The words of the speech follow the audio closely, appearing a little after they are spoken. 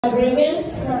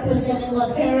Rodriguez, representing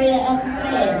La Feria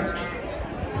FA.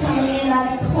 Coming in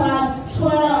out of Class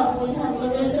 12, we have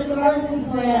Larissa Garza's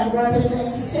lab,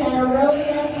 representing Santa Rosa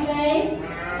FA.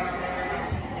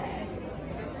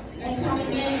 And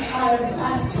coming in out of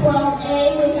Class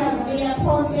 12A, we have Mia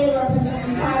Ponce,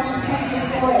 representing Highland Custer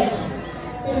Storage.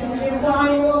 This is your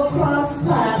volume cross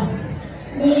class.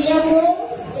 Medium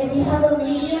rules, if you have a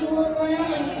medium rule lab,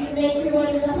 I need you to make your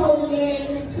way to the holding area at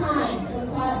this time. So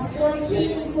class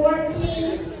 13,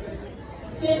 14,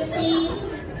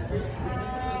 15,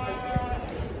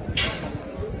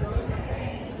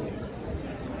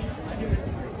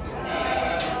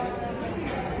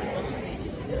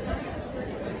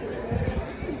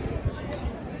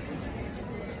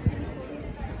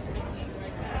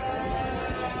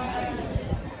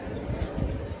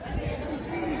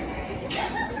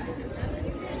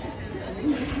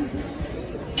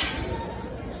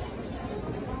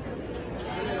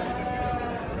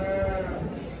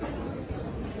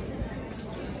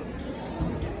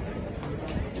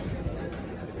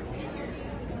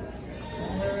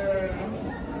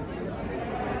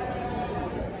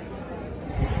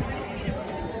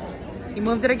 You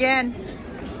moved it again.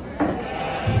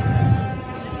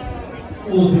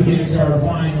 As we get into our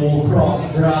final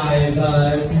cross drive,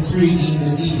 it's intriguing to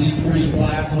see these three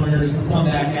class winners come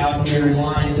back out here and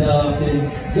lined up,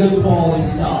 and good quality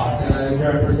stock is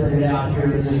represented out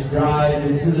here in this drive.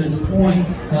 And to this point,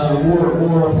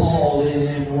 we're appalled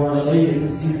and we're elated to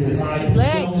see the type of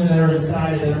showmen that are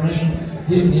inside of the ring,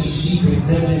 getting these sheep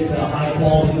exhibited to a high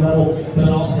quality level, but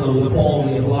also the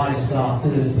quality of livestock to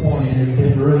this point has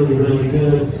been really, really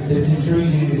good. It's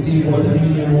intriguing to see what the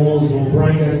medium wolves will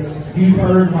bring us. You've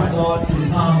heard my thoughts and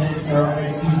comments, or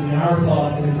excuse me, our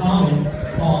thoughts and comments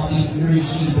on these three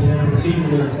sheep in their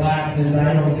particular classes.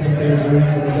 I don't think there's a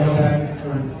reason to go back.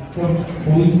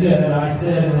 We said that I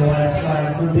said in the last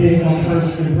class, we're big on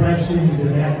first impressions,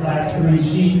 and that class 3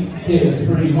 sheep hit us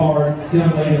pretty hard.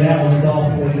 Young lady, that one's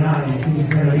awfully nice. He's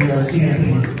going to be our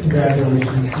champion.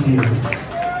 Congratulations to you.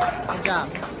 Good job.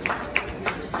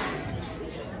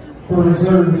 For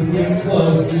reserve, it gets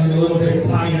close and a little bit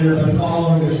tighter, but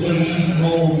following the show sheet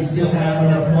mold, we still have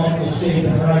enough muscle shape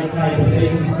and the right type of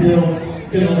basic builds.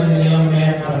 Fiddling the young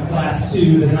man out of Class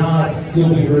 2, the nod,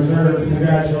 he'll be reserved.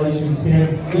 Congratulations,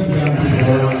 Tim. Good young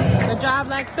people. Good job,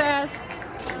 Lexus.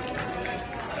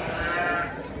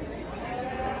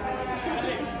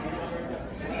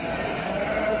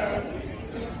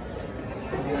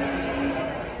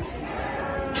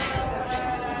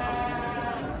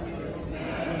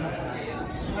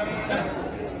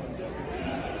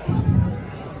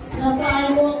 the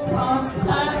final cross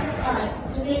class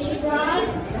division drive.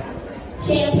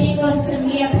 Champion goes to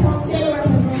Mia Ponce,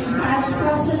 representing Highland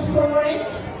Custer Storage.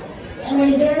 And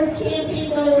reserve champion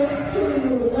goes to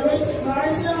Larissa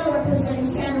Garza, representing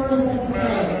Santa Rosa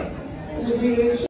FA. Those are your